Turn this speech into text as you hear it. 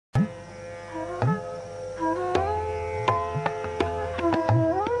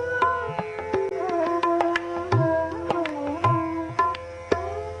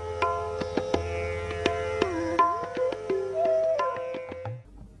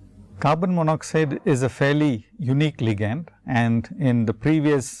Carbon monoxide is a fairly unique ligand, and in the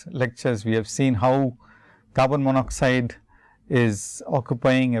previous lectures we have seen how carbon monoxide is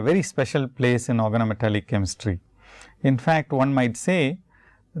occupying a very special place in organometallic chemistry. In fact, one might say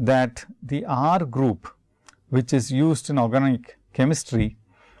that the R group, which is used in organic chemistry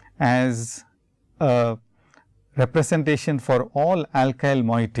as a representation for all alkyl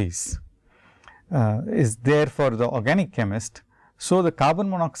moieties, is there for the organic chemist. So, the carbon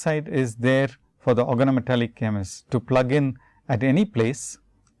monoxide is there for the organometallic chemist to plug in at any place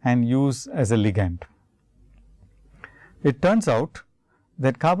and use as a ligand. It turns out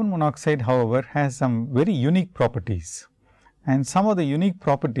that carbon monoxide, however, has some very unique properties, and some of the unique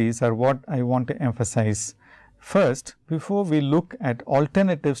properties are what I want to emphasize first before we look at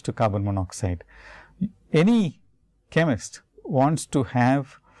alternatives to carbon monoxide. Any chemist wants to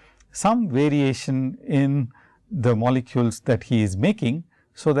have some variation in the molecules that he is making,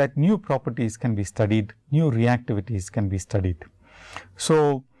 so that new properties can be studied, new reactivities can be studied.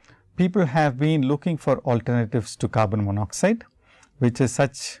 So, people have been looking for alternatives to carbon monoxide, which is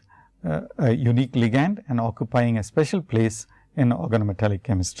such a unique ligand and occupying a special place in organometallic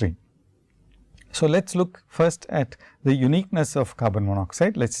chemistry. So, let us look first at the uniqueness of carbon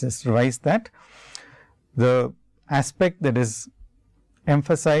monoxide. Let us just revise that. The aspect that is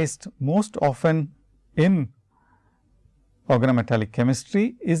emphasized most often in organometallic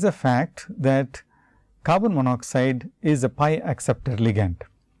chemistry is the fact that carbon monoxide is a pi acceptor ligand.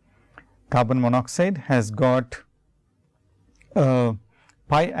 Carbon monoxide has got a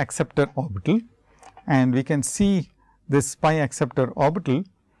pi acceptor orbital, and we can see this pi acceptor orbital,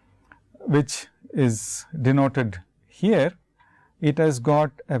 which is denoted here. It has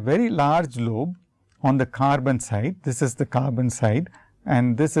got a very large lobe on the carbon side. This is the carbon side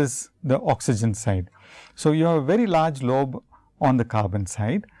and this is the oxygen side. So, you have a very large lobe on the carbon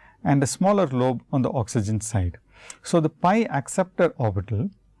side and a smaller lobe on the oxygen side. So, the pi acceptor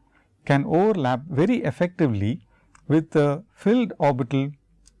orbital can overlap very effectively with the filled orbital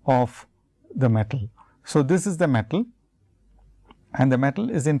of the metal. So, this is the metal and the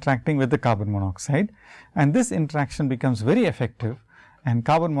metal is interacting with the carbon monoxide, and this interaction becomes very effective, and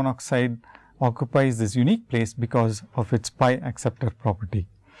carbon monoxide occupies this unique place because of its pi acceptor property.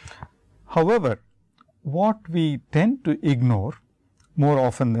 However, what we tend to ignore more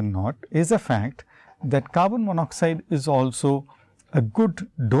often than not is the fact that carbon monoxide is also a good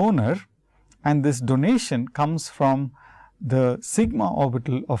donor, and this donation comes from the sigma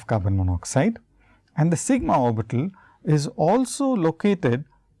orbital of carbon monoxide, and the sigma orbital is also located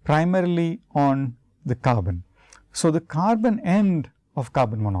primarily on the carbon. So, the carbon end of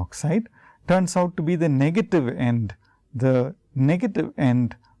carbon monoxide turns out to be the negative end of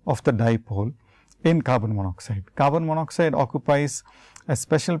the dipole in carbon monoxide. Carbon monoxide occupies a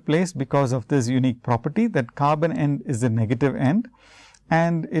special place because of this unique property that carbon end is the negative end,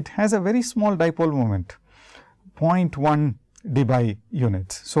 and it has a very small dipole moment, 0.1 dBi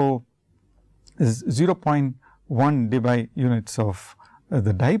units. So, 0.1 dBi units of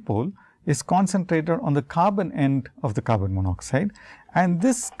the dipole is concentrated on the carbon end of the carbon monoxide, and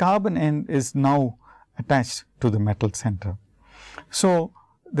this carbon end is now attached to the metal center. So,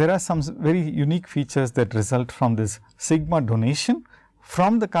 there are some very unique features that result from this sigma donation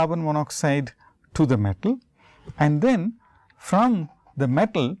from the carbon monoxide to the metal, and then from the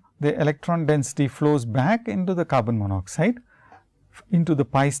metal the electron density flows back into the carbon monoxide into the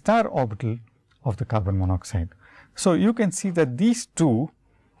pi star orbital of the carbon monoxide. So, you can see that these two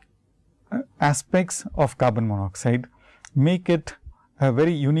aspects of carbon monoxide make it a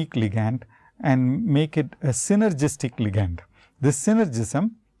very unique ligand and make it a synergistic ligand. This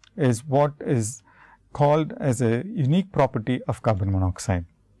synergism is what is called as a unique property of carbon monoxide.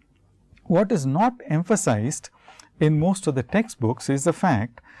 What is not emphasized in most of the textbooks is the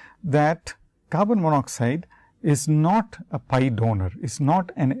fact that carbon monoxide is not a pi donor, is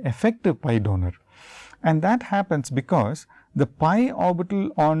not an effective pi donor, and that happens because the pi orbital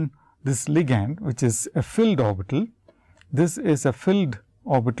on this ligand, which is a filled orbital, this is a filled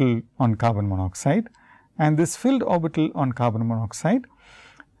orbital on carbon monoxide, and this filled orbital on carbon monoxide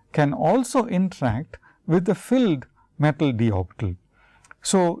can also interact with the filled metal d orbital.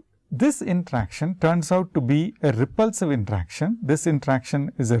 So, this interaction turns out to be a repulsive interaction. This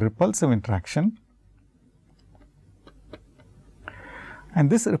interaction is a repulsive interaction,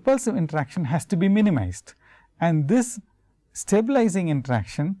 and this repulsive interaction has to be minimized, and this stabilizing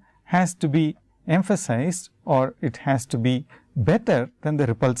interaction has to be emphasized, or it has to be better than the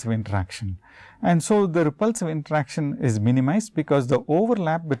repulsive interaction. And so, the repulsive interaction is minimized because the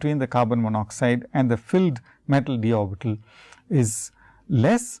overlap between the carbon monoxide and the filled metal d orbital is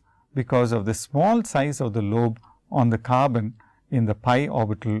less because of the small size of the lobe on the carbon in the pi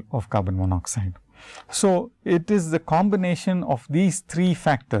orbital of carbon monoxide. So, it is the combination of these three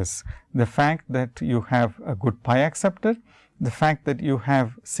factors, the fact that you have a good pi acceptor, the fact that you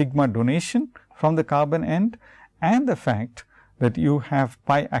have sigma donation from the carbon end, and the fact that you have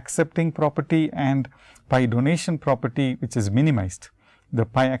pi accepting property and pi donation property which is minimized. The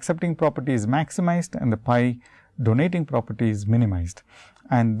pi accepting property is maximized and the pi donating property is minimized.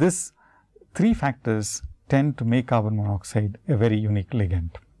 And this three factors tend to make carbon monoxide a very unique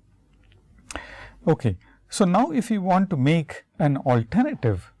ligand. Okay. So, now if you want to make an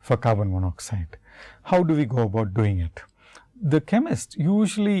alternative for carbon monoxide, how do we go about doing it? The chemist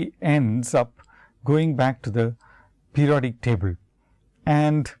usually ends up going back to the periodic table,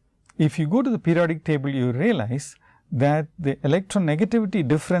 and if you go to the periodic table, you realize that the electronegativity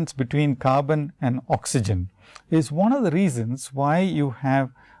difference between carbon and oxygen is one of the reasons why you have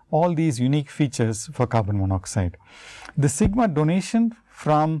all these unique features for carbon monoxide. The sigma donation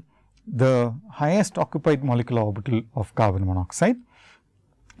from the highest occupied molecular orbital of carbon monoxide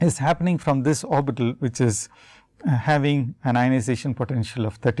is happening from this orbital, which is having an ionization potential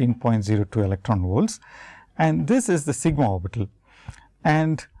of 13.02 electron volts, and this is the sigma orbital.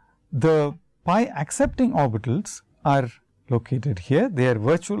 And the pi accepting orbitals are located here. Their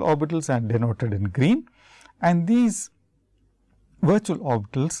virtual orbitals are denoted in green, and these virtual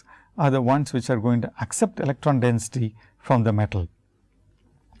orbitals are the ones which are going to accept electron density from the metal.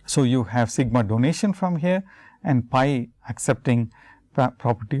 So, you have sigma donation from here and pi accepting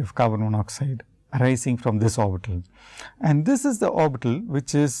property of carbon monoxide arising from this orbital. And this is the orbital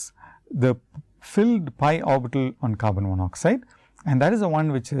which is the filled pi orbital on carbon monoxide, and that is the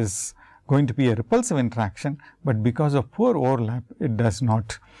one which is going to be a repulsive interaction, but because of poor overlap it does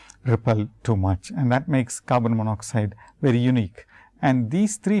not repel too much, and that makes carbon monoxide very unique. And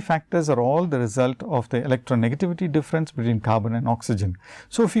these three factors are all the result of the electronegativity difference between carbon and oxygen.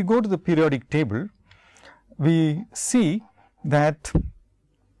 So, if you go to the periodic table, we see that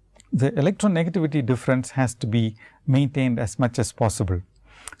the electronegativity difference has to be maintained as much as possible.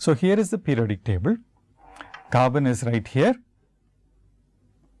 So, here is the periodic table. Carbon is right here,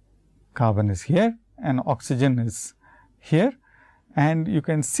 carbon is here, and oxygen is here, and you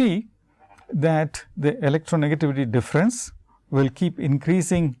can see that the electronegativity difference will keep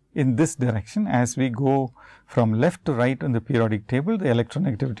increasing in this direction as we go from left to right on the periodic table. The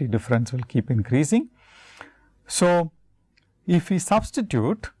electronegativity difference will keep increasing. So, if we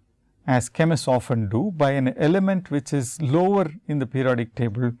substitute, as chemists often do, by an element which is lower in the periodic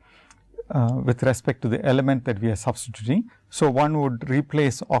table with respect to the element that we are substituting. So, one would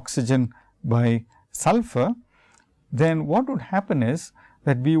replace oxygen by sulfur, then what would happen is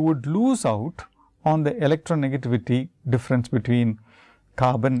that we would lose out on the electronegativity difference between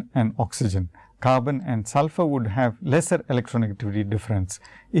carbon and oxygen. Carbon and sulfur would have lesser electronegativity difference.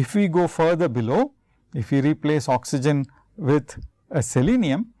 If we go further below, if we replace oxygen with a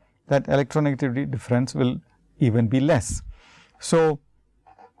selenium, that electronegativity difference will even be less. So,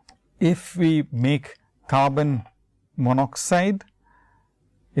 if we make carbon monoxide,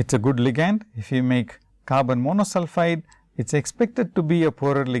 it is a good ligand. If we make carbon monosulfide, it is expected to be a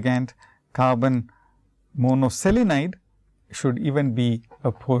poorer ligand. Carbon monoselenide should even be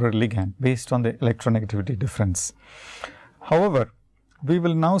a poorer ligand based on the electronegativity difference. However, we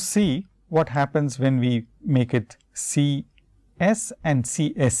will now see what happens when we make it CS and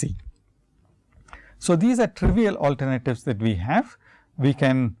CSE. So, these are trivial alternatives that we have. We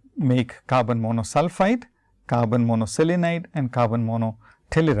can make carbon monosulfide, carbon monoselenide and carbon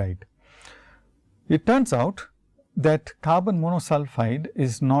monotelluride. It turns out that carbon monosulfide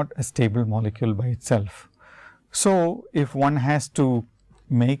is not a stable molecule by itself. So, if one has to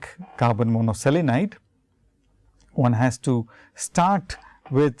make carbon monoselenide, one has to start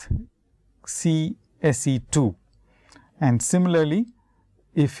with CSE2, and similarly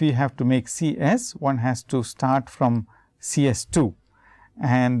if we have to make CS, one has to start from CS2,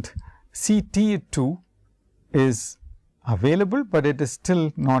 and CT2 is available, but it is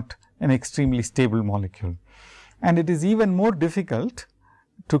still not an extremely stable molecule. And it is even more difficult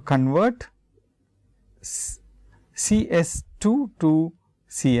to convert CS2 to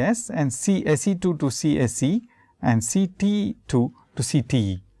CS and CSE2 to CSE and CT2 to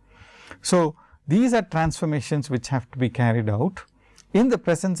CTE. So, these are transformations which have to be carried out in the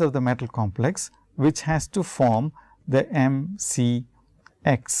presence of the metal complex, which has to form the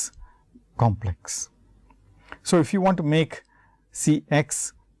MCX complex. So, if you want to make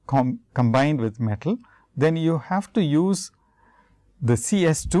CX combined with metal, then you have to use the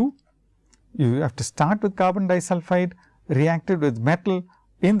CS2, you have to start with carbon disulfide, react it with metal,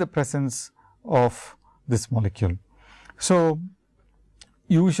 in the presence of this molecule. So,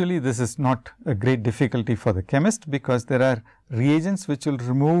 usually this is not a great difficulty for the chemist, because there are reagents which will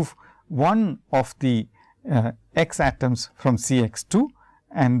remove one of the X atoms from CX2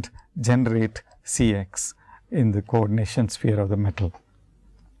 and generate CX in the coordination sphere of the metal.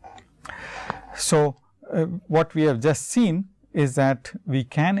 So, what we have just seen is that we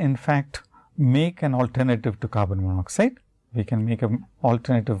can in fact make an alternative to carbon monoxide. We can make an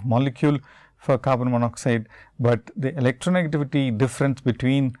alternative molecule for carbon monoxide, but the electronegativity difference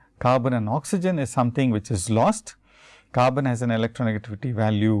between carbon and oxygen is something which is lost. Carbon has an electronegativity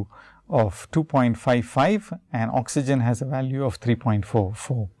value of 2.55 and oxygen has a value of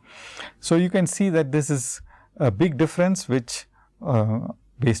 3.44. So, you can see that this is a big difference, which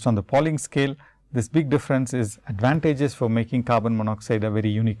based on the Pauling scale, this big difference is advantageous for making carbon monoxide a very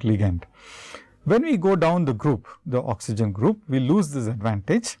unique ligand. When we go down the group, the oxygen group, we lose this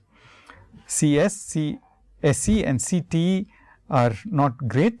advantage. CS, SE and CTE are not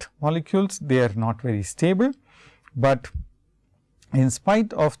great molecules, they are not very stable, but in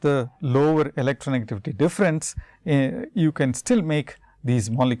spite of the lower electronegativity difference, you can still make these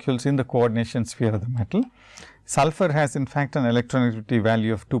molecules in the coordination sphere of the metal. Sulfur has in fact an electronegativity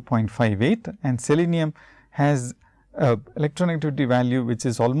value of 2.58 and selenium has a electronegativity value which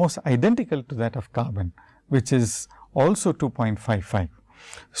is almost identical to that of carbon, which is also 2.55.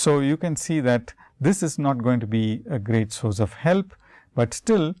 So, you can see that this is not going to be a great source of help, but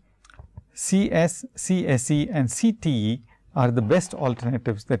still CS, CSE and CTE are the best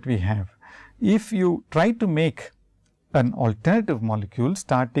alternatives that we have. If you try to make an alternative molecule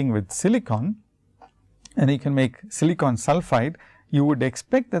starting with silicon, and you can make silicon sulfide, you would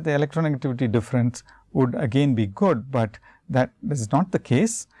expect that the electronegativity difference would again be good, but that is not the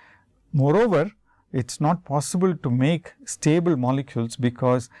case. Moreover, it is not possible to make stable molecules,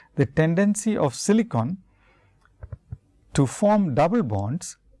 because the tendency of silicon to form double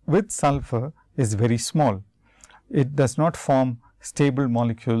bonds with sulfur is very small. It does not form stable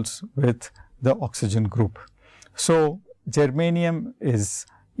molecules with the oxygen group. So, germanium is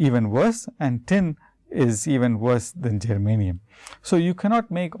even worse and tin is even worse than germanium. So, you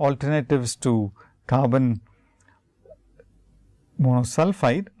cannot make alternatives to carbon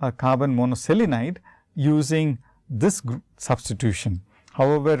monosulfide or carbon monoselenide using this substitution.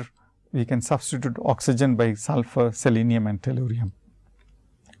 However, we can substitute oxygen by sulfur, selenium and tellurium.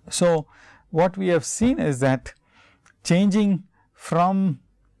 So, what we have seen is that changing from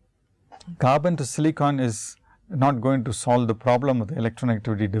carbon to silicon is not going to solve the problem of the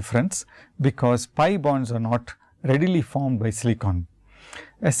electronegativity difference, because pi bonds are not readily formed by silicon.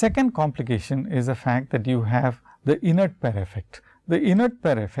 A second complication is the fact that you have the inert pair effect. The inert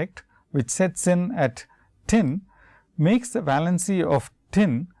pair effect, which sets in at tin, makes the valency of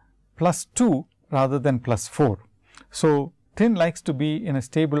tin +2 rather than +4. So, tin likes to be in a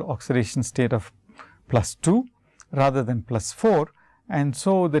stable oxidation state of +2 rather than +4, and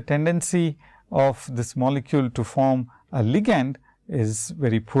so the tendency of this molecule to form a ligand is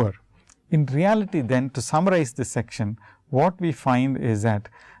very poor. In reality then, to summarize this section, what we find is that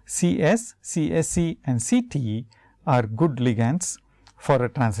CS, CSE and CTE are good ligands for a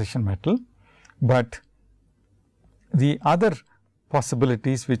transition metal, but the other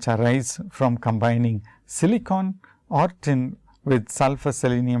possibilities which arise from combining silicon or tin with sulfur,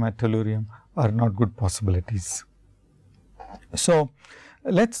 selenium and tellurium are not good possibilities. So,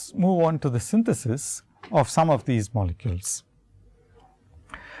 let us move on to the synthesis of some of these molecules.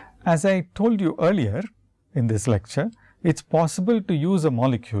 As I told you earlier in this lecture, it is possible to use a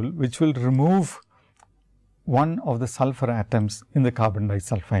molecule which will remove one of the sulfur atoms in the carbon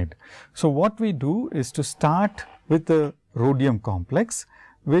disulfide. So, what we do is to start with the rhodium complex,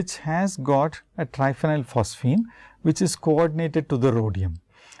 which has got a triphenyl phosphine which is coordinated to the rhodium,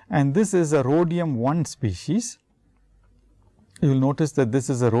 and this is a rhodium 1 species. You will notice that this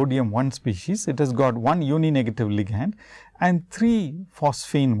is a rhodium 1 species. It has got one uninegative ligand and 3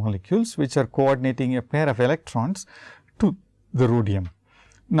 phosphine molecules which are coordinating a pair of electrons to the rhodium.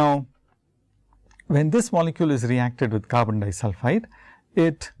 Now, when this molecule is reacted with carbon disulfide,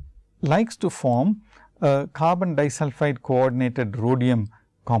 it likes to form a carbon disulfide coordinated rhodium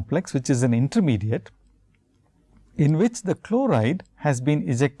complex, which is an intermediate, in which the chloride has been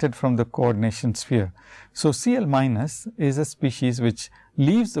ejected from the coordination sphere. So, Cl minus is a species which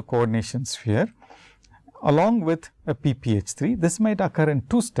leaves the coordination sphere along with a PPH3. This might occur in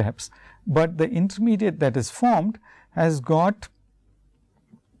 2 steps, but the intermediate that is formed has got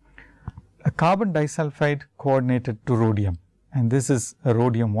a carbon disulfide coordinated to rhodium, and this is a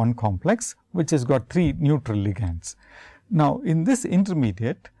rhodium 1 complex which has got 3 neutral ligands. Now, in this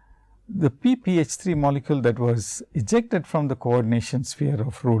intermediate, the PPH3 molecule that was ejected from the coordination sphere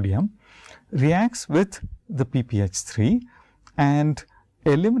of rhodium reacts with the PPH3 and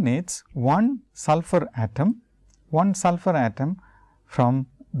eliminates one sulfur atom from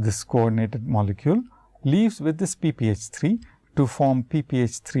this coordinated molecule, leaves with this PPH3 to form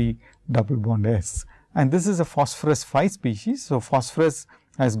PPH3 double bond S. And this is a phosphorus 5 species. So, phosphorus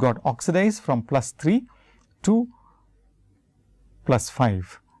has got oxidized from +3 to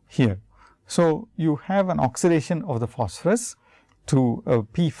 +5 here. So, you have an oxidation of the phosphorus to a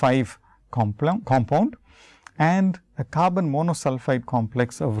P5 compound and a carbon monosulfide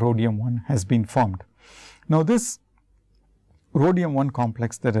complex of rhodium 1 has been formed. Now, this rhodium 1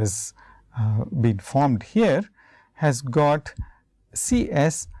 complex that has been formed here has got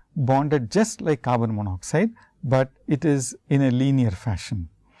CS bonded just like carbon monoxide, but it is in a linear fashion.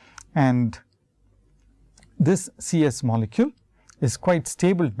 And this CS molecule is quite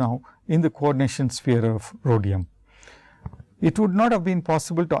stable now in the coordination sphere of rhodium. It would not have been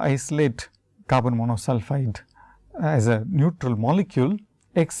possible to isolate carbon monosulfide as a neutral molecule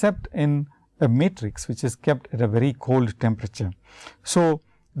except in a matrix which is kept at a very cold temperature. So,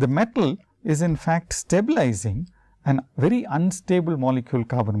 the metal is in fact stabilizing an very unstable molecule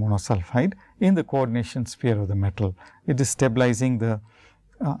carbon monosulfide in the coordination sphere of the metal. It is stabilizing the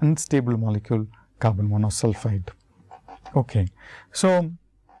unstable molecule carbon monosulfide. Okay. So,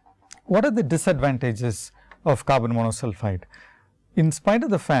 what are the disadvantages of carbon monosulfide? In spite of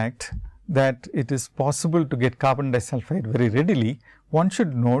the fact that it is possible to get carbon disulfide very readily, one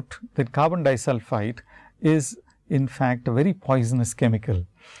should note that carbon disulfide is in fact a very poisonous chemical.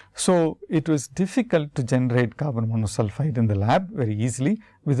 So, it was difficult to generate carbon monosulfide in the lab very easily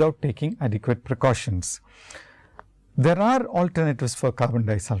without taking adequate precautions. There are alternatives for carbon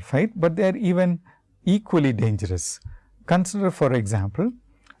disulfide, but they are even equally dangerous. Consider for example,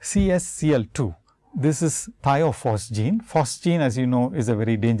 CsCl2. This is thiophosgene. Phosgene, as you know, is a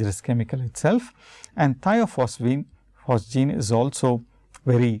very dangerous chemical itself, and thiophosgene is also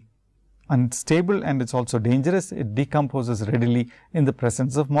very unstable and it is also dangerous. It decomposes readily in the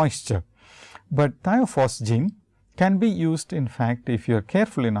presence of moisture. But thiophosgene can be used, in fact, if you are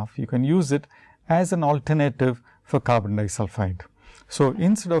careful enough, you can use it as an alternative for carbon disulfide. So,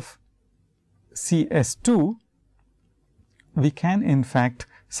 instead of CS2, we can in fact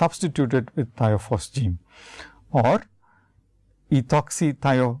substitute it with thiophosgene, or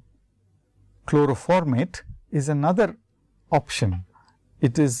ethoxythiochloroformate is another option.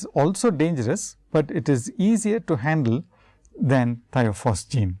 It is also dangerous, but it is easier to handle than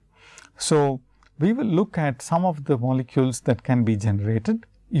thiophosgene. So, we will look at some of the molecules that can be generated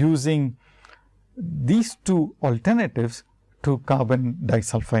using these two alternatives to carbon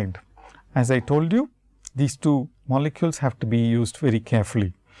disulfide. As I told you, these two molecules have to be used very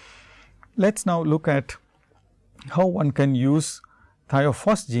carefully. Let us now look at how one can use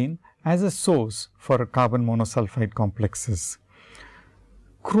thiophosgene as a source for carbon monosulfide complexes.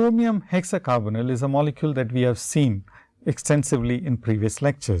 Chromium hexacarbonyl is a molecule that we have seen extensively in previous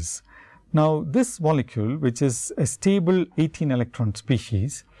lectures. Now, this molecule, which is a stable 18 electron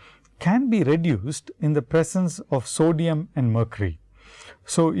species, can be reduced in the presence of sodium and mercury.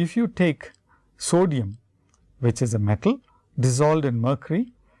 So, if you take sodium, which is a metal, dissolved in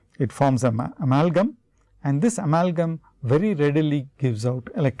mercury, it forms an amalgam, and this amalgam very readily gives out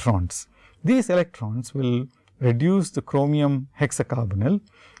electrons. These electrons will reduce the chromium hexacarbonyl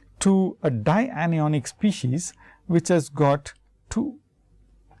to a dianionic species which has got 2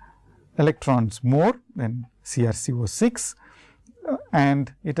 electrons more than CrCO6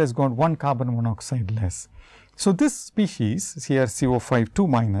 and it has got 1 carbon monoxide less. So, this species CrCO5 2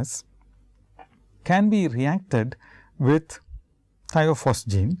 minus can be reacted with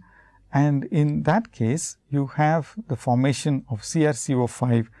thiophosgene, and in that case you have the formation of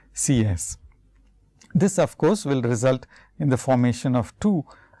CrCO5 CS. This of course will result in the formation of 2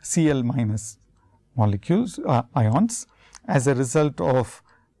 Cl minus molecules ions as a result of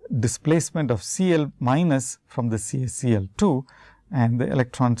displacement of Cl minus from the CaCl2, and the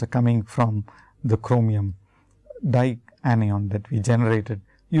electrons are coming from the chromium dianion that we generated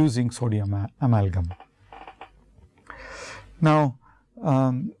using sodium amalgam. Now,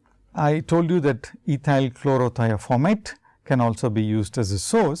 I told you that ethyl chlorothiophoramate can also be used as a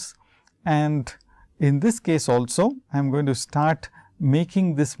source, and in this case also I am going to start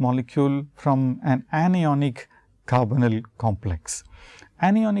making this molecule from an anionic carbonyl complex.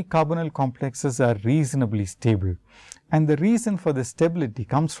 Anionic carbonyl complexes are reasonably stable, and the reason for the stability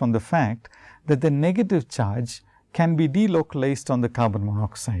comes from the fact that the negative charge can be delocalized on the carbon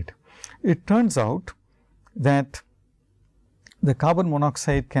monoxide. It turns out that the carbon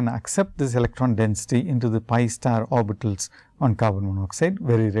monoxide can accept this electron density into the pi star orbitals on carbon monoxide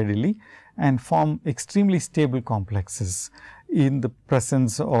very readily and form extremely stable complexes in the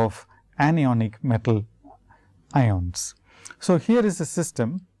presence of anionic metal ions. So, here is a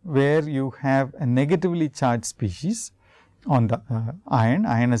system where you have a negatively charged species on the iron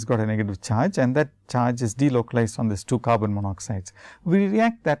has got a negative charge and that charge is delocalized on these two carbon monoxides. We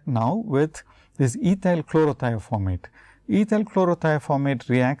react that now with this ethyl chlorothiophoramate. Ethyl chlorothiophoramate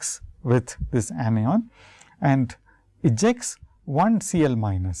reacts with this anion and ejects one Cl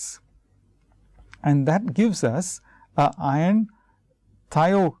minus, and that gives us a iron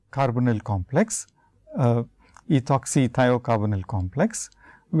thiocarbonyl complex, ethoxy thiocarbonyl complex,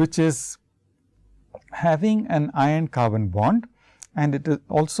 which is having an iron carbon bond and it is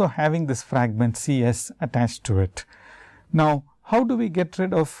also having this fragment Cs attached to it. Now, how do we get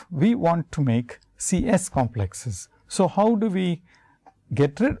rid of, we want to make Cs complexes. So, how do we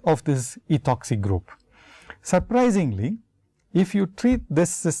get rid of this ethoxy group? Surprisingly, if you treat this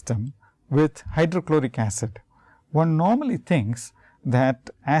system with hydrochloric acid, one normally thinks that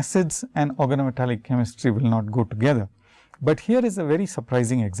acids and organometallic chemistry will not go together. But here is a very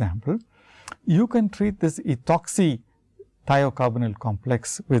surprising example. You can treat this ethoxy thiocarbonyl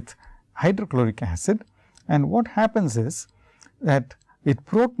complex with hydrochloric acid, and what happens is that it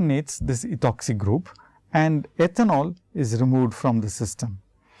protonates this ethoxy group and ethanol is removed from the system.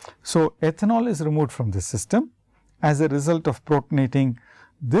 So, ethanol is removed from the system as a result of protonating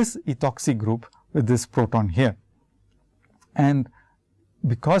this ethoxy group with this proton here. And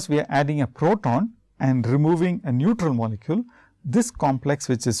because we are adding a proton and removing a neutral molecule, this complex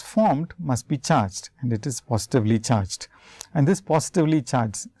which is formed must be charged and it is positively charged. And this positively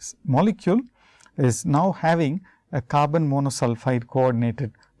charged molecule is now having a carbon monosulfide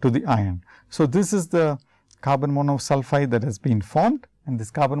coordinated to the iron. So, this is the carbon monosulfide that has been formed and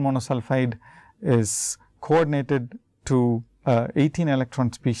this carbon monosulfide is coordinated to 18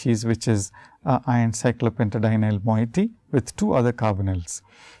 electron species, which is iron cyclopentadienyl moiety with 2 other carbonyls.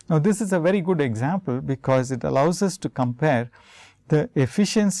 Now, this is a very good example because it allows us to compare the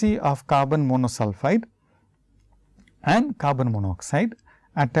efficiency of carbon monosulfide and carbon monoxide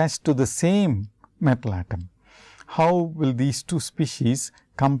attached to the same metal atom. How will these two species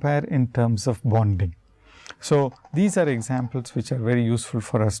compare in terms of bonding? So, these are examples which are very useful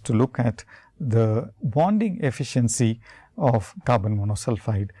for us to look at the bonding efficiency of carbon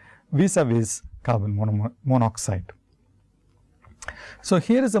monosulfide vis-a-vis carbon monoxide. So,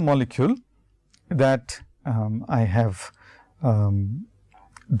 here is a molecule that I have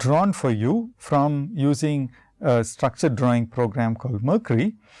drawn for you from using a structure drawing program called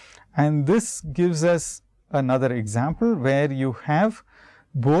Mercury, and this gives us another example where you have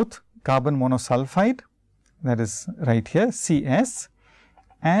both carbon monosulfide, that is right here Cs,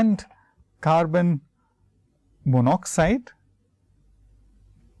 and carbon monoxide,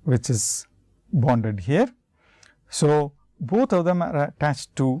 which is bonded here. So, both of them are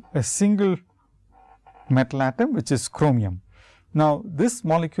attached to a single metal atom, which is chromium. Now, this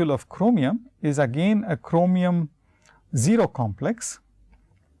molecule of chromium is again a chromium 0 complex.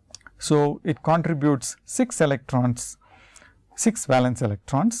 So, it contributes 6 electrons, 6 valence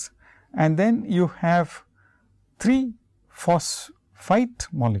electrons, and then you have 3 phosphite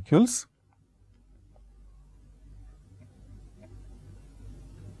molecules.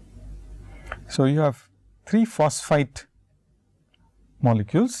 So, you have 3 phosphite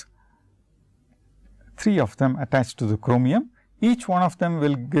molecules, 3 of them attached to the chromium. Each one of them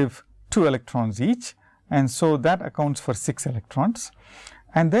will give 2 electrons each, and so that accounts for 6 electrons.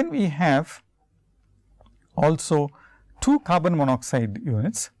 And then we have also 2 carbon monoxide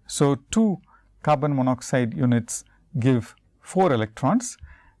units. So, 2 carbon monoxide units give 4 electrons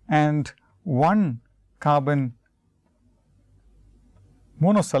and 1 carbon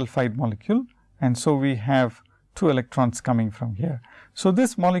monosulfide molecule, and so we have 2 electrons coming from here. So,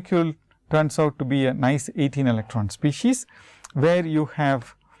 this molecule turns out to be a nice 18 electron species, where you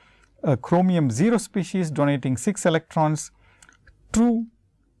have a chromium 0 species donating 6 electrons, 2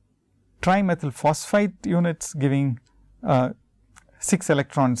 trimethyl phosphite units giving 6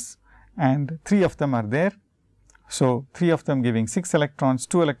 electrons, and 3 of them are there. So, 3 of them giving 6 electrons,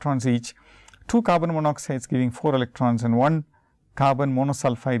 2 electrons each, 2 carbon monoxides giving 4 electrons and 1 carbon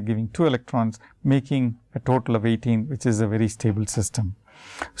monosulfide giving 2 electrons, making a total of 18, which is a very stable system.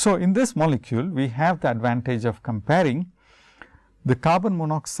 So, in this molecule, we have the advantage of comparing the carbon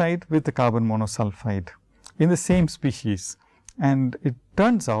monoxide with the carbon monosulfide in the same species, and it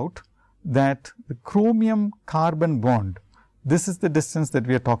turns out that the chromium carbon bond, this is the distance that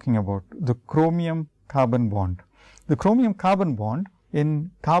we are talking about, the chromium carbon bond. the chromium carbon bond in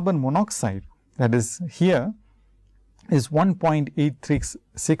carbon monoxide, that is here, is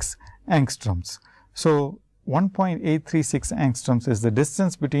 1.836 angstroms. So, 1.836 angstroms is the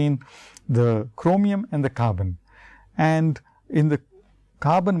distance between the chromium and the carbon, and in the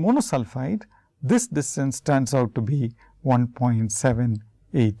carbon monosulfide, this distance turns out to be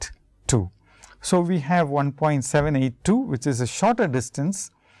 1.782. So, we have 1.782, which is a shorter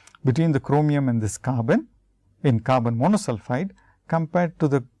distance between the chromium and this carbon in carbon monosulfide compared to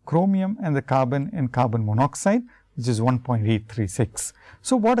the chromium and the carbon in carbon monoxide, which is 1.836.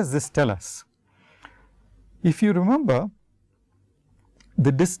 So, what does this tell us? If you remember,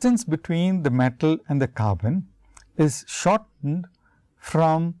 the distance between the metal and the carbon is shortened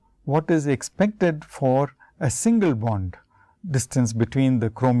from what is expected for a single bond distance between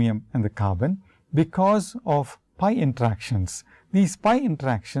the chromium and the carbon because of pi interactions. These pi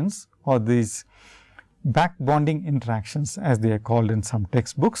interactions, or these back bonding interactions as they are called in some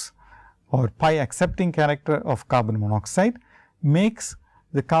textbooks, or pi accepting character of carbon monoxide, makes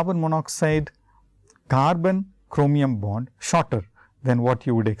the carbon monoxide carbon chromium bond shorter than what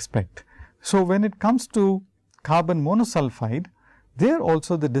you would expect. So, when it comes to carbon monosulfide, there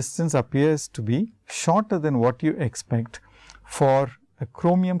also the distance appears to be shorter than what you expect for a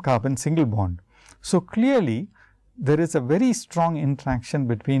chromium carbon single bond. So, clearly there is a very strong interaction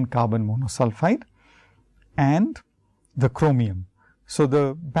between carbon monosulfide and the chromium. So,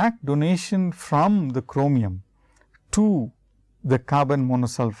 the back donation from the chromium to the carbon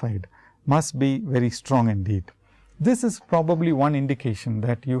monosulfide must be very strong indeed. This is probably one indication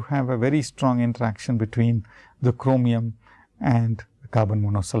that you have a very strong interaction between the chromium and the carbon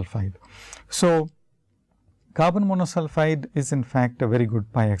monosulfide. So, carbon monosulfide is in fact a very good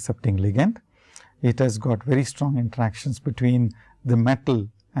pi accepting ligand. It has got very strong interactions between the metal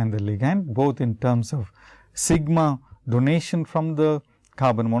and the ligand, both in terms of sigma donation from the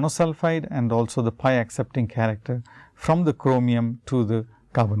carbon monosulfide and also the pi accepting character from the chromium to the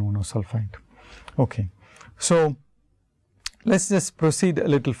carbon monosulfide. Okay. So, let us just proceed a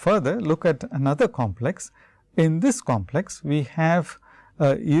little further, look at another complex. In this complex, we have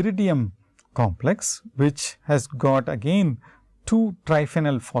a iridium complex, which has got again 2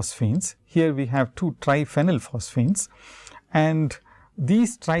 triphenyl phosphines. Here we have 2 triphenyl phosphines, and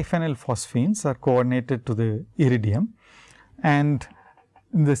these triphenyl phosphines are coordinated to the iridium, and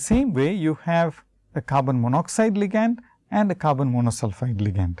in the same way you have a carbon monoxide ligand and a carbon monosulfide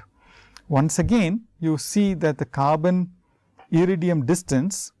ligand. Once again, you see that the carbon iridium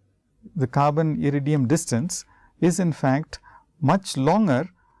distance, is in fact much longer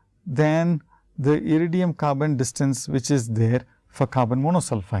than the iridium carbon distance which is there for carbon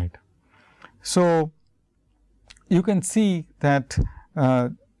monosulfide. So, you can see that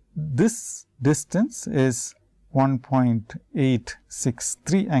this distance is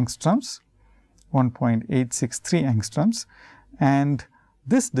 1.863 angstroms, 1.863 angstroms, and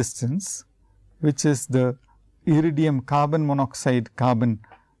this distance, which is the iridium carbon monoxide carbon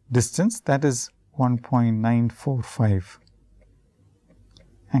distance, that is 1.945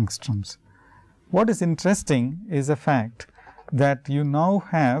 angstroms. What is interesting is the fact that you now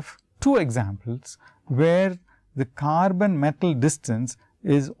have 2 examples where the carbon metal distance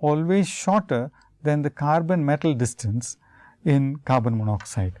is always shorter than the carbon metal distance in carbon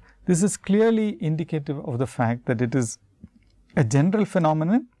monoxide. This is clearly indicative of the fact that it is a general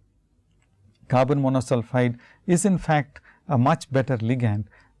phenomenon. Carbon monosulfide is in fact a much better ligand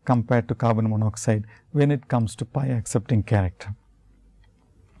compared to carbon monoxide when it comes to pi accepting character.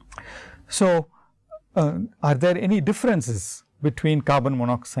 So, are there any differences between carbon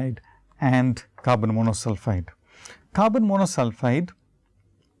monoxide and carbon monosulfide? Carbon monosulfide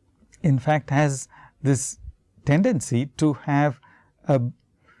in fact has this tendency to have to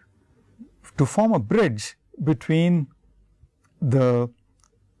form a bridge between the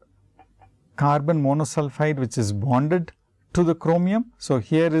carbon monosulfide which is bonded to the chromium. So,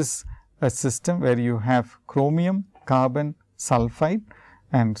 here is a system where you have chromium, carbon, sulfide,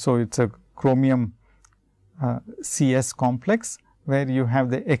 and so it is a chromium CS complex where you have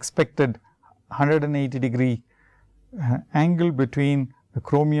the expected 180 degree angle between the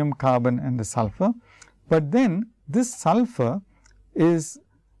chromium, carbon and the sulfur. But then this sulfur is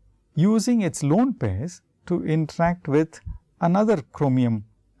using its lone pairs to interact with another chromium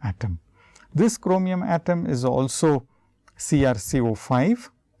atom. This chromium atom is also CrCO5.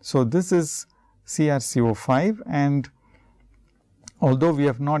 So, this is CrCO5, and although we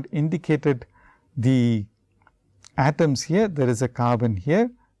have not indicated the atoms here, there is a carbon here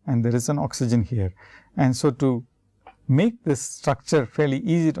and there is an oxygen here. And so, to make this structure fairly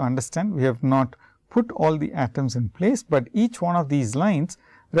easy to understand, we have not put all the atoms in place, but each one of these lines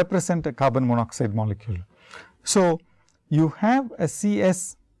represent a carbon monoxide molecule. So, you have a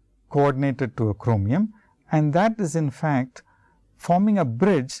CS coordinated to a chromium, and that is in fact forming a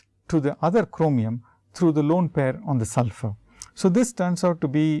bridge to the other chromium through the lone pair on the sulfur. So, this turns out to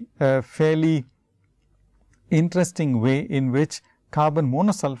be a fairly interesting way in which carbon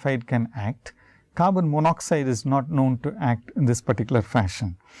monosulfide can act. Carbon monoxide is not known to act in this particular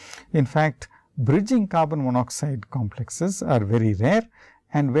fashion. In fact, bridging carbon monoxide complexes are very rare,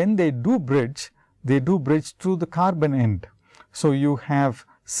 and when they do bridge through the carbon end. So, you have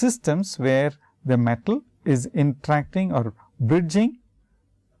systems where the metal is interacting or bridging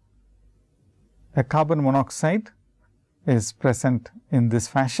a carbon monoxide is present in this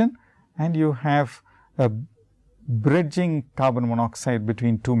fashion, and you have a bridging carbon monoxide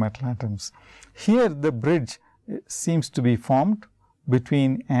between two metal atoms. Here the bridge seems to be formed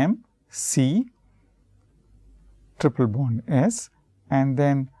between M, C, triple bond S, and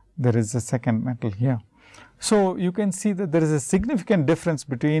then there is a second metal here. So, you can see that there is a significant difference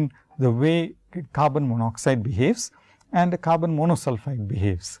between the way carbon monoxide behaves and a carbon monosulfide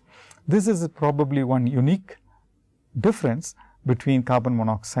behaves. This is probably one unique difference between carbon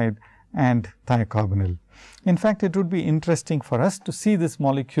monoxide and thiocarbonyl. In fact, it would be interesting for us to see this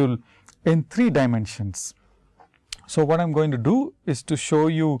molecule in 3 dimensions. So, what I am going to do is to show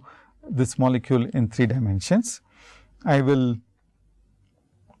you this molecule in 3 dimensions. I will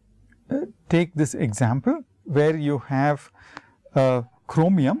take this example where you have a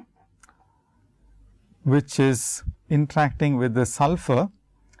chromium which is interacting with the sulfur,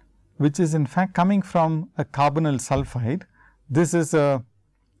 which is in fact coming from a carbonyl sulfide. This is a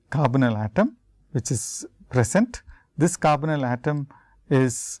carbonyl atom which is present. This carbonyl atom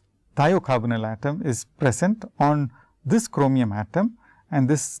is thiocarbonyl atom is present on this chromium atom, and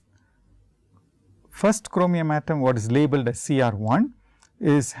this first chromium atom, what is labeled as Cr1,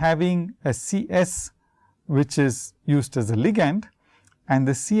 is having a CS which is used as a ligand, and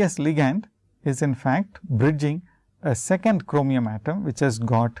the CS ligand is in fact bridging a second chromium atom which has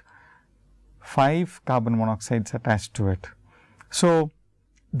got 5 carbon monoxides attached to it. So,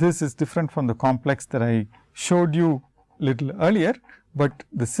 this is different from the complex that I showed you little earlier, but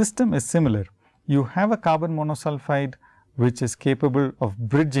the system is similar. You have a carbon monosulfide which is capable of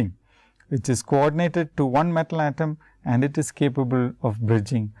bridging, which is coordinated to one metal atom, and it is capable of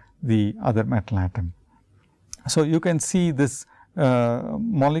bridging the other metal atom. So, you can see this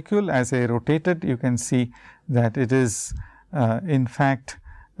molecule as I rotate it, you can see that it is in fact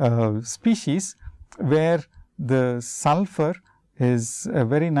species where the sulfur is a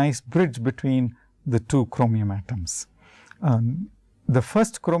very nice bridge between the 2 chromium atoms. The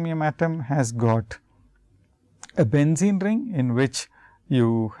first chromium atom has got a benzene ring in which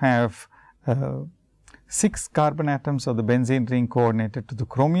you have 6 carbon atoms of the benzene ring coordinated to the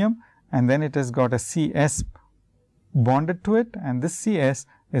chromium, and then it has got a CS bonded to it, and this CS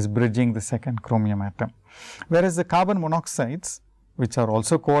is bridging the second chromium atom. Whereas, the carbon monoxides, which are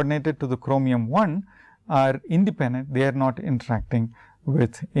also coordinated to the chromium 1, are independent, they are not interacting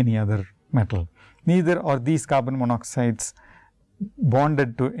with any other metal. Neither are these carbon monoxides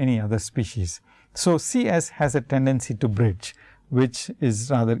bonded to any other species. So, CS has a tendency to bridge, which is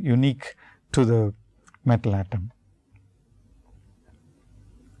rather unique to the metal atom.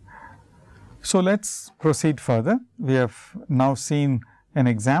 So, let us proceed further. We have now seen an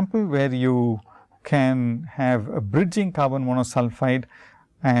example where you can have a bridging carbon monosulfide,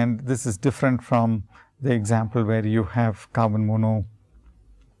 and this is different from the example where you have carbon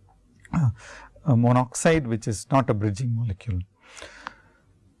monoxide, which is not a bridging molecule.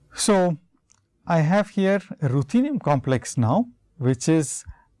 So, I have here a ruthenium complex now, which is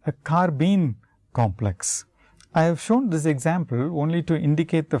a carbene complex. I have shown this example only to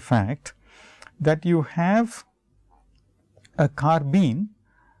indicate the fact that you have a carbene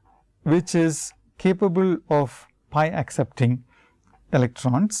which is capable of pi accepting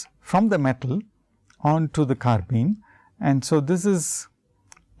electrons from the metal onto the carbene. And so, this is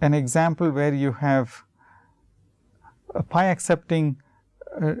an example where you have a pi accepting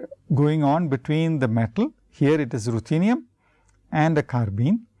going on between the metal, here it is ruthenium, and a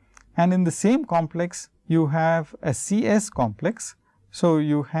carbene, and in the same complex you have a CS complex. So,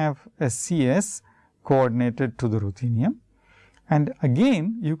 you have a CS coordinated to the ruthenium, and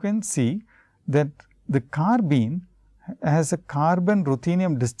again you can see that the carbene has a carbon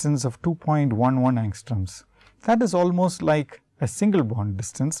ruthenium distance of 2.11 angstroms. That is almost like a single bond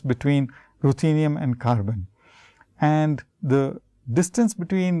distance between ruthenium and carbon, and the distance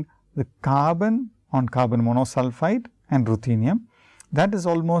between the carbon on carbon monosulfide and ruthenium that is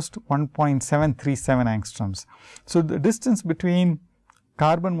almost 1.737 angstroms. So, the distance between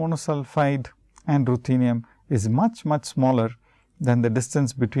carbon monosulfide and ruthenium is much smaller than the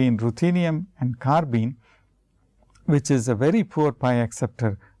distance between ruthenium and carbene, which is a very poor pi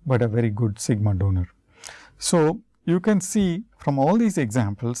acceptor, but a very good sigma donor. So, you can see from all these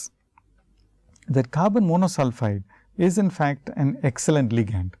examples that carbon monosulfide is in fact an excellent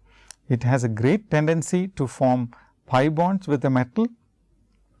ligand. It has a great tendency to form pi bonds with the metal,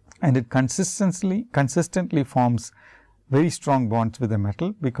 and it consistently forms very strong bonds with the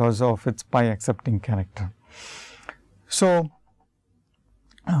metal because of its pi accepting character. So,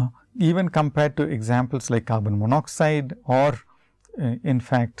 even compared to examples like carbon monoxide or in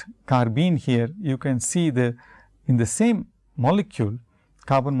fact carbene here, you can see in the same molecule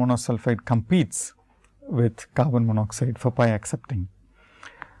carbon monosulfide competes with carbon monoxide for pi accepting.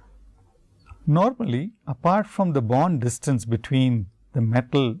 Normally, apart from the bond distance between the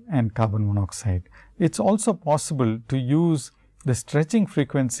metal and carbon monoxide, it is also possible to use the stretching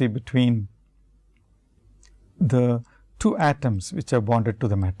frequency between the two atoms which are bonded to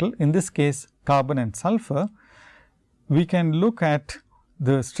the metal. In this case, carbon and sulfur, we can look at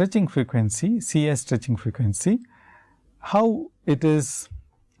the stretching frequency, CS stretching frequency, how it is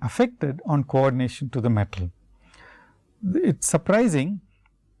affected on coordination to the metal. It is surprising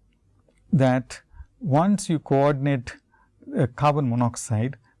that once you coordinate carbon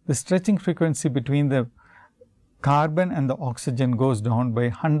monoxide, the stretching frequency between the carbon and the oxygen goes down by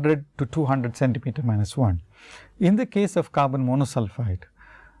 100 to 200 centimeter minus 1. In the case of carbon monosulfide,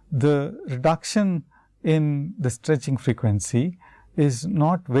 the reduction in the stretching frequency is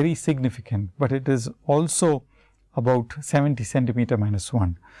not very significant, but it is also about 70 centimeter minus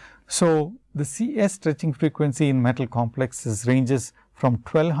 1. So, the CS stretching frequency in metal complexes ranges from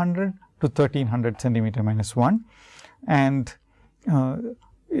 1200 to 1300 centimeter minus 1, and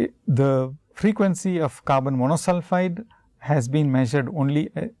the frequency of carbon monosulfide has been measured only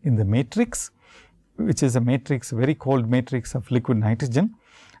in the matrix, which is a matrix, very cold matrix of liquid nitrogen,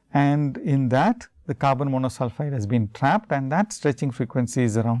 and in that the carbon monosulfide has been trapped, and that stretching frequency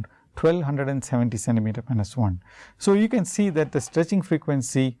is around 1270 centimeter minus 1. So, you can see that the stretching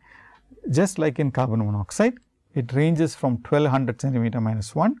frequency, just like in carbon monoxide, it ranges from 1200 centimeter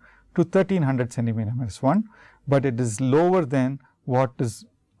minus 1 to 1300 centimeter minus 1, but it is lower than what is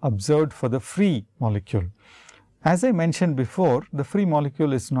observed for the free molecule. As I mentioned before, the free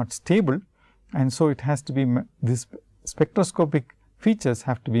molecule is not stable, and so it has to be, these spectroscopic features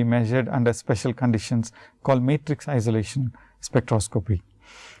have to be measured under special conditions called matrix isolation spectroscopy.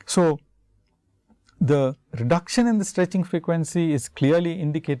 So, the reduction in the stretching frequency is clearly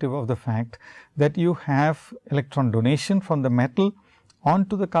indicative of the fact that you have electron donation from the metal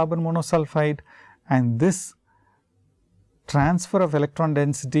onto the carbon monosulfide, and this transfer of electron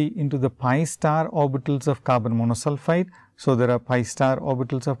density into the pi star orbitals of carbon monosulfide. So, there are pi star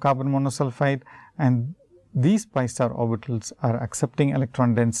orbitals of carbon monosulfide, and these pi star orbitals are accepting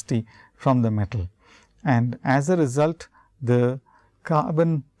electron density from the metal, and as a result the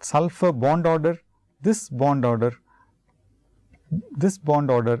carbon sulfur bond order, this bond order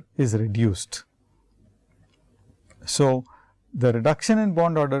is reduced. So, the reduction in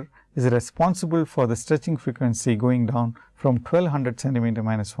bond order is responsible for the stretching frequency going down from 1200 centimeter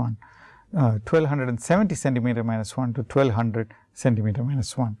minus 1, 1270 centimeter minus 1 to 1200 centimeter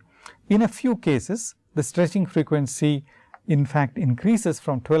minus 1. In a few cases, the stretching frequency in fact increases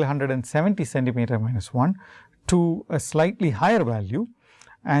from 1270 centimeter minus 1 to a slightly higher value,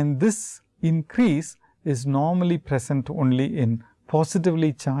 and this increase is normally present only in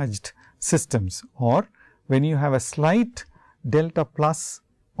positively charged systems, or when you have a slight delta plus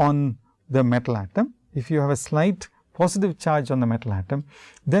on the metal atom. If you have a slight positive charge on the metal atom,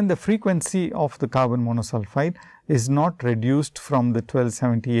 then the frequency of the carbon monosulfide is not reduced from the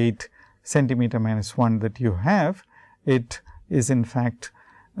 1278 centimeter minus 1 that you have. It is in fact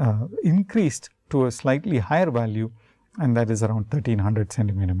increased to a slightly higher value, and that is around 1300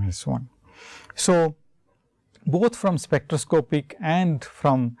 centimeter minus 1. So, both from spectroscopic and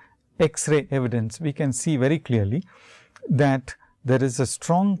from X-ray evidence, we can see very clearly that there is a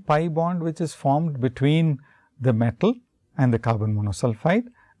strong pi bond which is formed between the metal and the carbon monosulfide,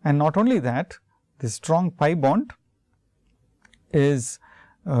 and not only that, this strong pi bond is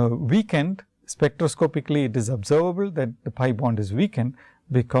weakened spectroscopically. It is observable that the pi bond is weakened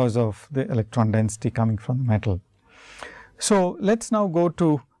because of the electron density coming from the metal. So, let us now go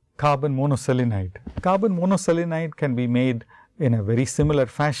to carbon monoselenide. Carbon monoselenide can be made in a very similar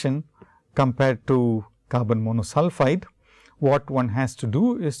fashion compared to carbon monosulfide. What one has to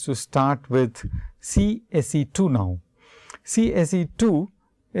do is to start with CSE2 now. CSE2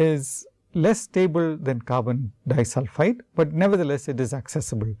 is less stable than carbon disulfide, but nevertheless it is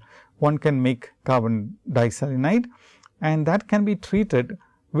accessible. One can make carbon diselenide, and that can be treated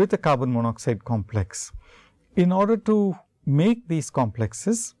with a carbon monoxide complex. In order to make these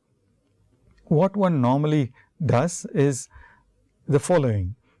complexes, what one normally does is the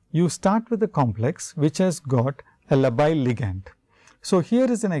following. You start with a complex which has got a labile ligand. So,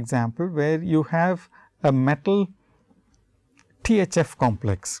 here is an example where you have a metal THF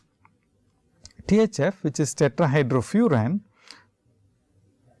complex. THF, which is tetrahydrofuran,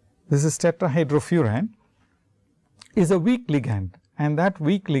 this is tetrahydrofuran, is a weak ligand, and that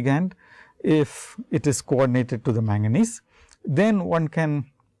weak ligand, if it is coordinated to the manganese, then one can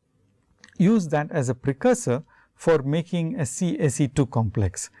use that as a precursor for making a CSE2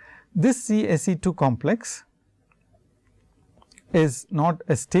 complex. This CSE2 complex is not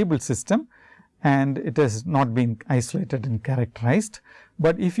a stable system, and it has not been isolated and characterized.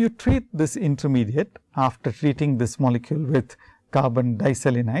 But if you treat this intermediate after treating this molecule with carbon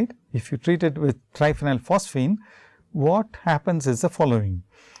diselenide, if you treat it with triphenylphosphine, what happens is the following.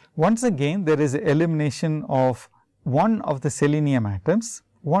 Once again, there is elimination of one of the selenium atoms.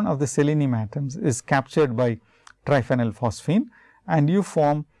 One of the selenium atoms is captured by triphenylphosphine, and you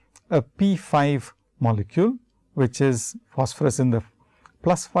form a P5 molecule, which is phosphorus in the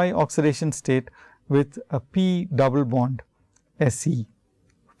 +5 oxidation state with a P double bond Se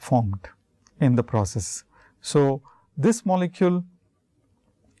formed in the process. So, this molecule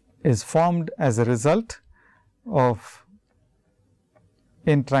is formed as a result of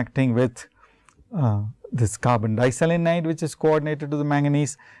interacting with this carbon diselenide, which is coordinated to the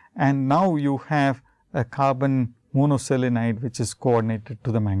manganese, and now you have a carbon monoselenide which is coordinated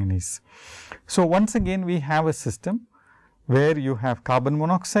to the manganese. So, once again we have a system where you have carbon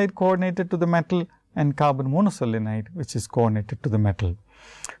monoxide coordinated to the metal and carbon monoselenide which is coordinated to the metal.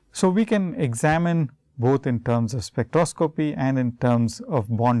 So, we can examine both in terms of spectroscopy and in terms of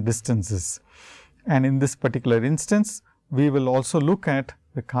bond distances, and in this particular instance we will also look at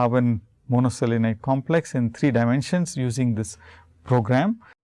the carbon monoselenide complex in 3 dimensions using this program.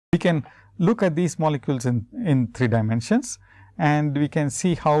 We can look at these molecules in 3 dimensions, and we can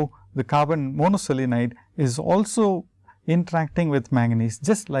see how the carbon monoselenide is also interacting with manganese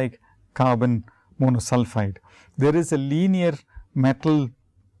just like carbon monosulfide. There is a linear metal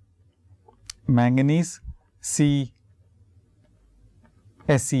manganese C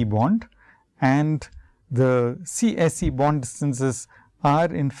Se bond, and the CSE bond distances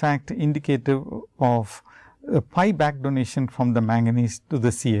are in fact indicative of a pi back donation from the manganese to the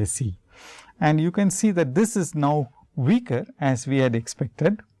CSE. And you can see that this is now weaker as we had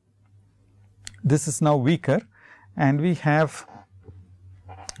expected. This is now weaker, and we have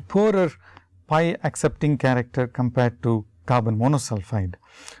poorer pi accepting character compared to carbon monosulfide.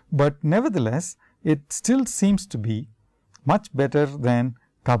 But nevertheless, it still seems to be much better than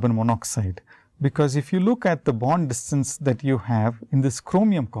carbon monoxide, because if you look at the bond distance that you have in this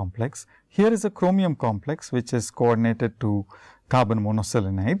chromium complex, here is a chromium complex which is coordinated to carbon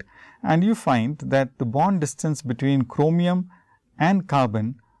monoselenide, and you find that the bond distance between chromium and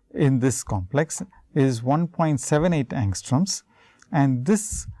carbon in this complex is 1.78 angstroms, and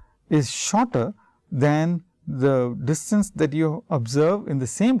this is shorter than the distance that you observe in the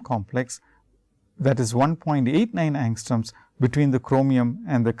same complex, that is 1.89 angstroms between the chromium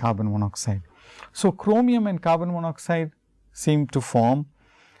and the carbon monoxide. So, chromium and carbon monoxide seem to form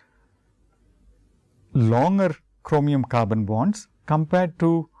longer chromium carbon bonds compared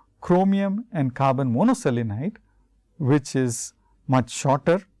to chromium and carbon monoselenide, which is much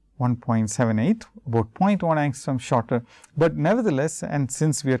shorter, 1.78, about 0.1 angstrom shorter. But nevertheless, and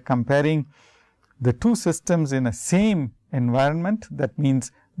since we are comparing the 2 systems in a same environment, that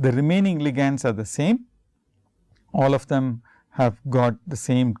means the remaining ligands are the same, all of them have got the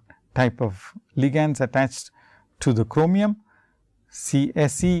same type of ligands attached to the chromium,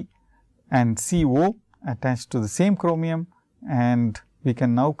 CSE and CO attached to the same chromium, and we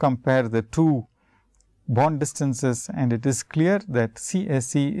can now compare the 2 bond distances, and it is clear that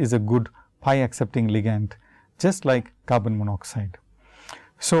CSE is a good pi accepting ligand just like carbon monoxide.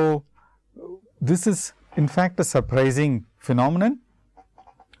 So, this is in fact a surprising phenomenon.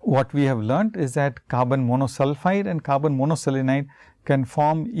 What we have learnt is that carbon monosulfide and carbon monoselenide can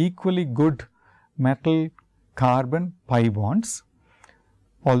form equally good metal carbon pi bonds,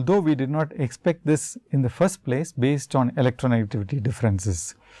 although we did not expect this in the first place based on electronegativity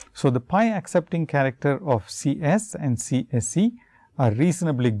differences. So, the pi accepting character of CS and CSE are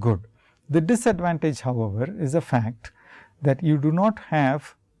reasonably good. The disadvantage, however, is the fact that you do not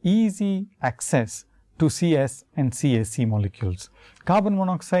have easy access to CS and CaC molecules. Carbon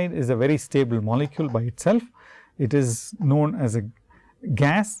monoxide is a very stable molecule by itself. It is known as a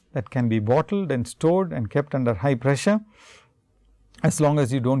gas that can be bottled and stored and kept under high pressure. As long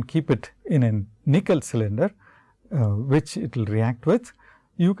as you do not keep it in a nickel cylinder, which it will react with,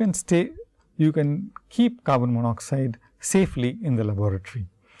 you can keep carbon monoxide safely in the laboratory.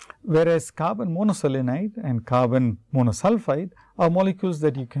 Whereas carbon monoselenide and carbon monosulfide are molecules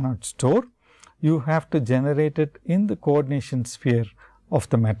that you cannot store. You have to generate it in the coordination sphere of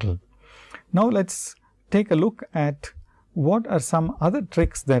the metal. Now, let us take a look at what are some other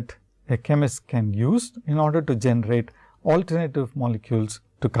tricks that a chemist can use in order to generate alternative molecules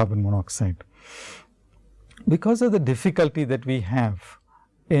to carbon monoxide. Because of the difficulty that we have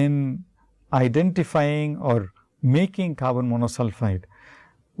in identifying or making carbon monosulfide,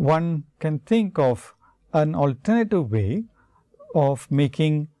 one can think of an alternative way of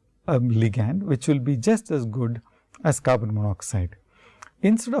making a ligand which will be just as good as carbon monoxide.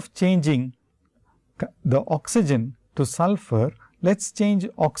 Instead of changing the oxygen to sulfur, let us change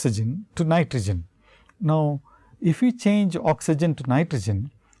oxygen to nitrogen. Now, if we change oxygen to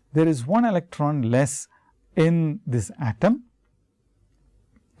nitrogen, there is one electron less in this atom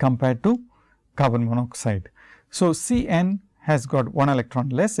compared to carbon monoxide. So, Cn has got one electron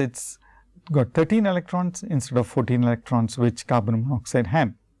less, it has got 13 electrons instead of 14 electrons which carbon monoxide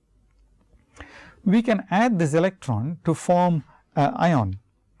had. We can add this electron to form an ion.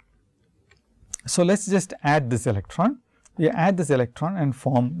 So, let us just add this electron. We add this electron and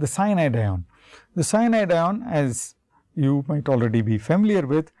form the cyanide ion. The cyanide ion, as you might already be familiar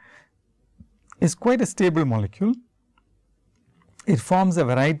with, is quite a stable molecule. It forms a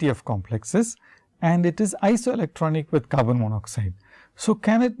variety of complexes and it is isoelectronic with carbon monoxide. So,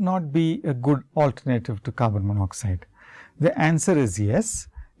 can it not be a good alternative to carbon monoxide? The answer is yes.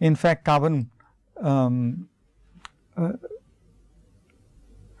 In fact,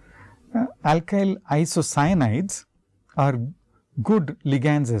 alkyl isocyanides are good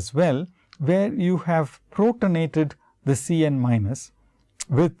ligands as well, where you have protonated the Cn minus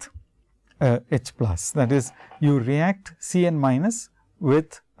with H plus. That is, you react Cn minus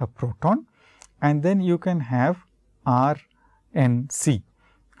with a proton and then you can have RNC.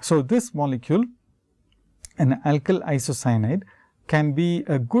 So, this molecule, an alkyl isocyanide, can be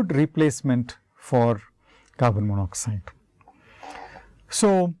a good replacement for carbon monoxide.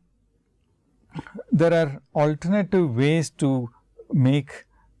 So, there are alternative ways to make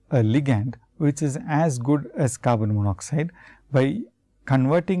a ligand which is as good as carbon monoxide by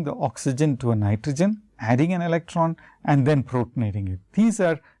converting the oxygen to a nitrogen, adding an electron and then protonating it. These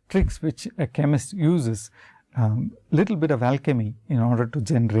are tricks which a chemist uses, little bit of alchemy in order to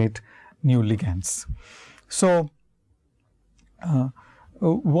generate new ligands. So,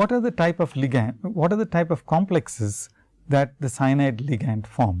 what are the type of complexes that the cyanide ligand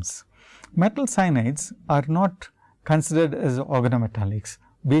forms? Metal cyanides are not considered as organometallics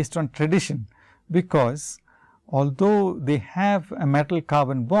based on tradition, because although they have a metal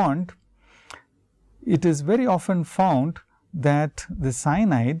carbon bond, it is very often found that the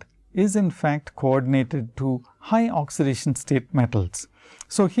cyanide is in fact coordinated to high oxidation state metals.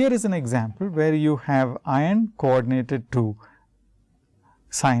 So, here is an example where you have iron coordinated to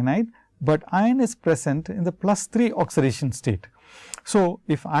cyanide, but iron is present in the +3 oxidation state. So,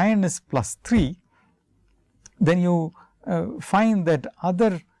 if iron is +3, then you find that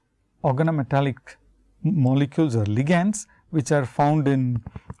other organometallic molecules or ligands which are found in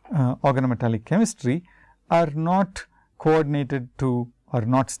organometallic chemistry are not coordinated to or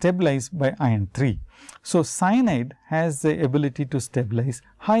not stabilized by iron 3. So, cyanide has the ability to stabilize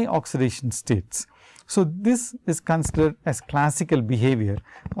high oxidation states. So, this is considered as classical behavior,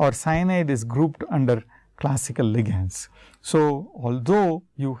 or cyanide is grouped under classical ligands. So, although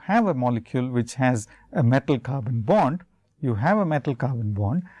you have a molecule which has a metal carbon bond,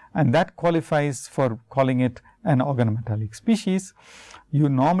 and that qualifies for calling it an organometallic species, you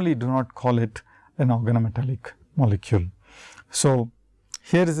normally do not call it an organometallic molecule. So,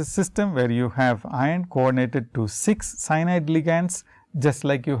 here is a system where you have iron coordinated to 6 cyanide ligands, just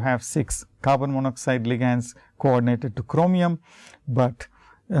like you have 6 carbon monoxide ligands coordinated to chromium, but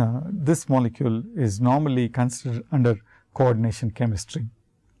this molecule is normally considered under coordination chemistry.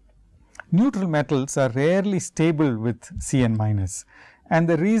 Neutral metals are rarely stable with Cn minus, and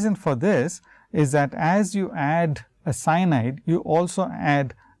the reason for this is that as you add a cyanide, you also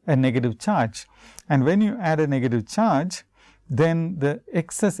add a negative charge, and when you add a negative charge, then the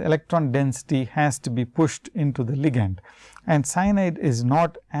excess electron density has to be pushed into the ligand, and cyanide is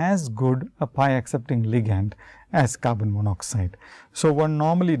not as good a pi accepting ligand as carbon monoxide. So, one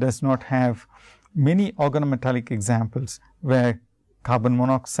normally does not have many organometallic examples where carbon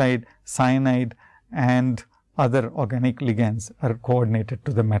monoxide, cyanide and other organic ligands are coordinated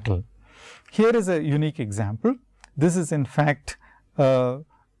to the metal. Here is a unique example. This is in fact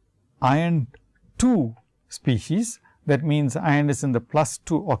iron 2 species. That means iron is in the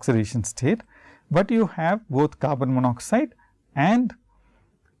 +2 oxidation state, but you have both carbon monoxide and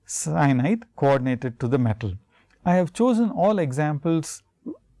cyanide coordinated to the metal. I have chosen all examples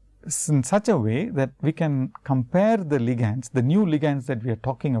in such a way that we can compare the ligands, the new ligands that we are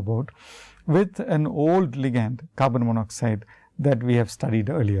talking about, with an old ligand, carbon monoxide, that we have studied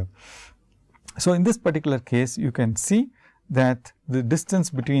earlier. So, in this particular case, you can see that the distance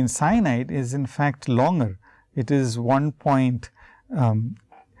between cyanide is in fact longer. It is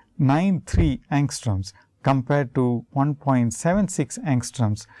 1.93 angstroms compared to 1.76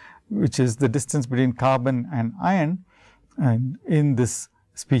 angstroms, which is the distance between carbon and iron in this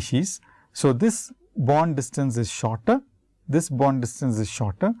species. So, this bond distance is shorter, this bond distance is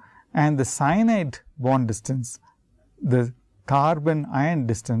shorter, and the cyanide bond distance, the carbon iron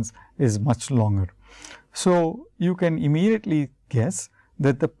distance is much longer. So, you can immediately guess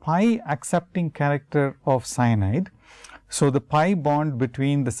that the pi accepting character of cyanide, so the pi bond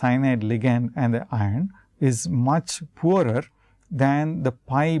between the cyanide ligand and the iron is much poorer than the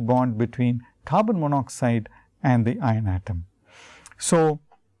pi bond between carbon monoxide and the iron atom. So,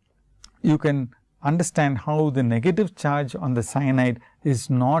 you can understand how the negative charge on the cyanide is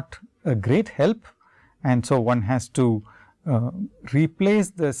not a great help, and so one has to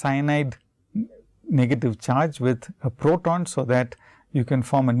replace the cyanide negative charge with a proton, so that you can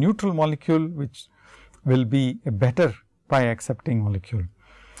form a neutral molecule which will be a better pi accepting molecule.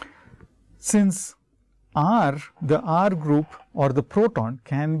 Since R, the R group or the proton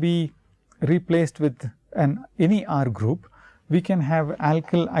can be replaced with any R group, we can have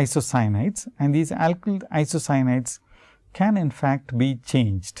alkyl isocyanides, and these alkyl isocyanides can in fact be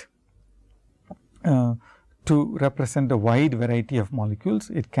changed to represent a wide variety of molecules.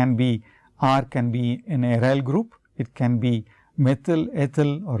 It can be R can be an aryl group, it can be methyl,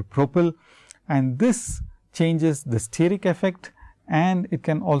 ethyl or propyl, and this changes the steric effect, and it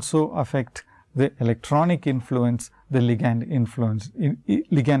can also affect the electronic influence, the ligand influence,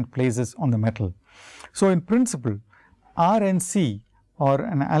 ligand places on the metal. So, in principle, RNC or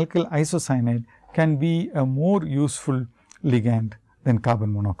an alkyl isocyanide can be a more useful ligand than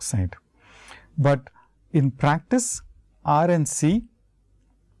carbon monoxide. But in practice, RNC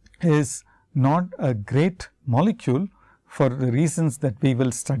is not a great molecule for the reasons that we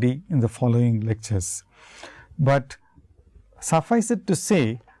will study in the following lectures. But suffice it to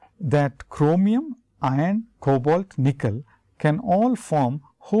say that chromium, iron, cobalt, nickel can all form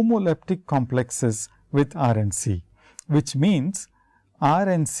homoleptic complexes with RNC, which means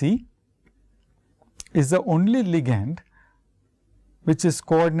RNC is the only ligand which is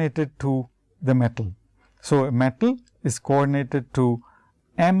coordinated to the metal. So, a metal is coordinated to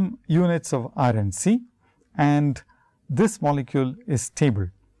m units of RNC, and this molecule is stable.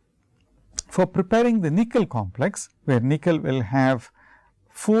 For preparing the nickel complex, where nickel will have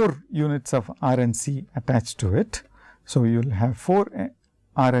 4 units of RNC attached to it. So, you will have 4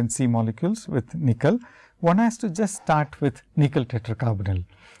 RNC molecules with nickel. One has to just start with nickel tetracarbonyl.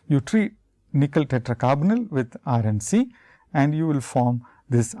 You treat nickel tetracarbonyl with RNC, and you will form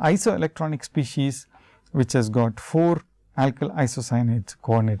this isoelectronic species which has got 4 alkyl isocyanides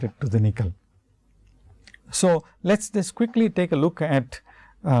coordinated to the nickel. So, let us just quickly take a look at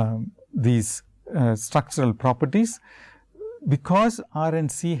these structural properties. Because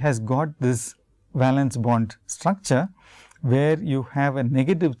RNC has got this valence bond structure, where you have a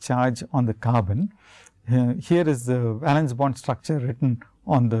negative charge on the carbon. Here is the valence bond structure written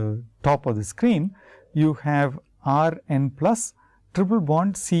on the top of the screen. You have Rn plus triple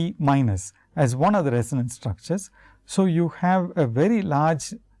bond C minus as one of the resonance structures. So, you have a very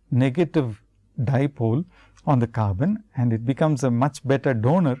large negative dipole on the carbon, and it becomes a much better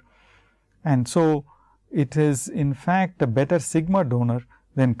donor, and so it is in fact a better sigma donor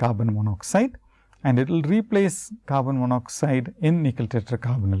than carbon monoxide, and it will replace carbon monoxide in nickel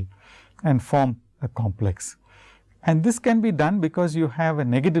tetracarbonyl and form a complex. And this can be done because you have a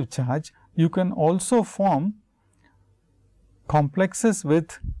negative charge. You can also form complexes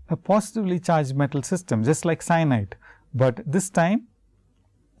with a positively charged metal system, just like cyanide, but this time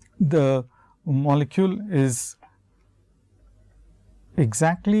the molecule is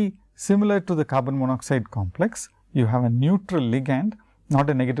exactly similar to the carbon monoxide complex. You have a neutral ligand, not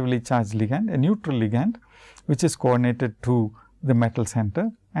a negatively charged ligand, a neutral ligand which is coordinated to the metal center,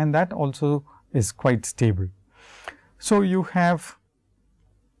 and that also is quite stable. So, you have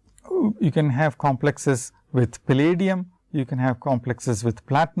you can have complexes with palladium, you can have complexes with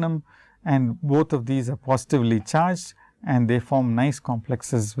platinum, and both of these are positively charged and they form nice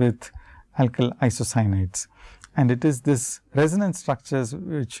complexes with alkyl isocyanides. And it is this resonance structures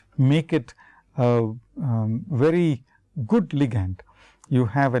which make it a very good ligand. You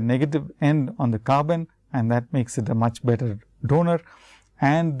have a negative end on the carbon and that makes it a much better donor,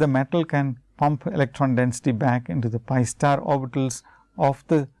 and the metal can pump electron density back into the pi star orbitals of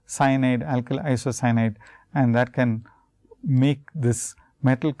the cyanide, alkyl isocyanide, and that can make this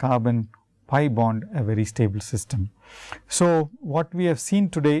metal carbon pi bond a very stable system. So, what we have seen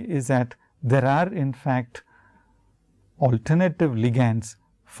today is that there are in fact alternative ligands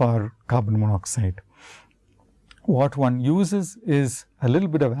for carbon monoxide. What one uses is a little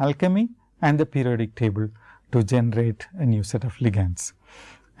bit of alchemy and the periodic table to generate a new set of ligands.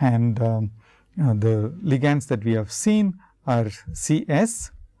 And the ligands that we have seen are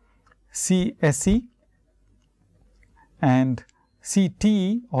CS, CSE and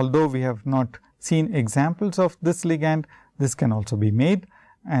CTE. Although we have not seen examples of this ligand, this can also be made,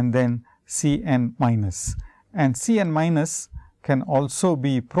 and then CN minus. And CN minus can also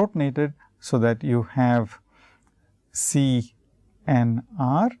be protonated, so that you have CNR,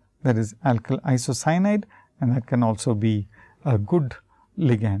 that is alkyl isocyanide, and that can also be a good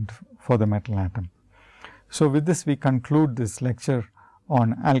ligand for the metal atom. So, with this we conclude this lecture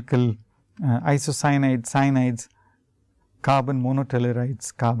on alkyl isocyanide, cyanides, carbon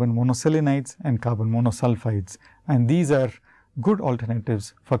monotellurides, carbon monoselenides and carbon monosulfides, and these are good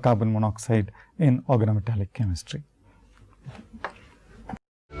alternatives for carbon monoxide in organometallic chemistry.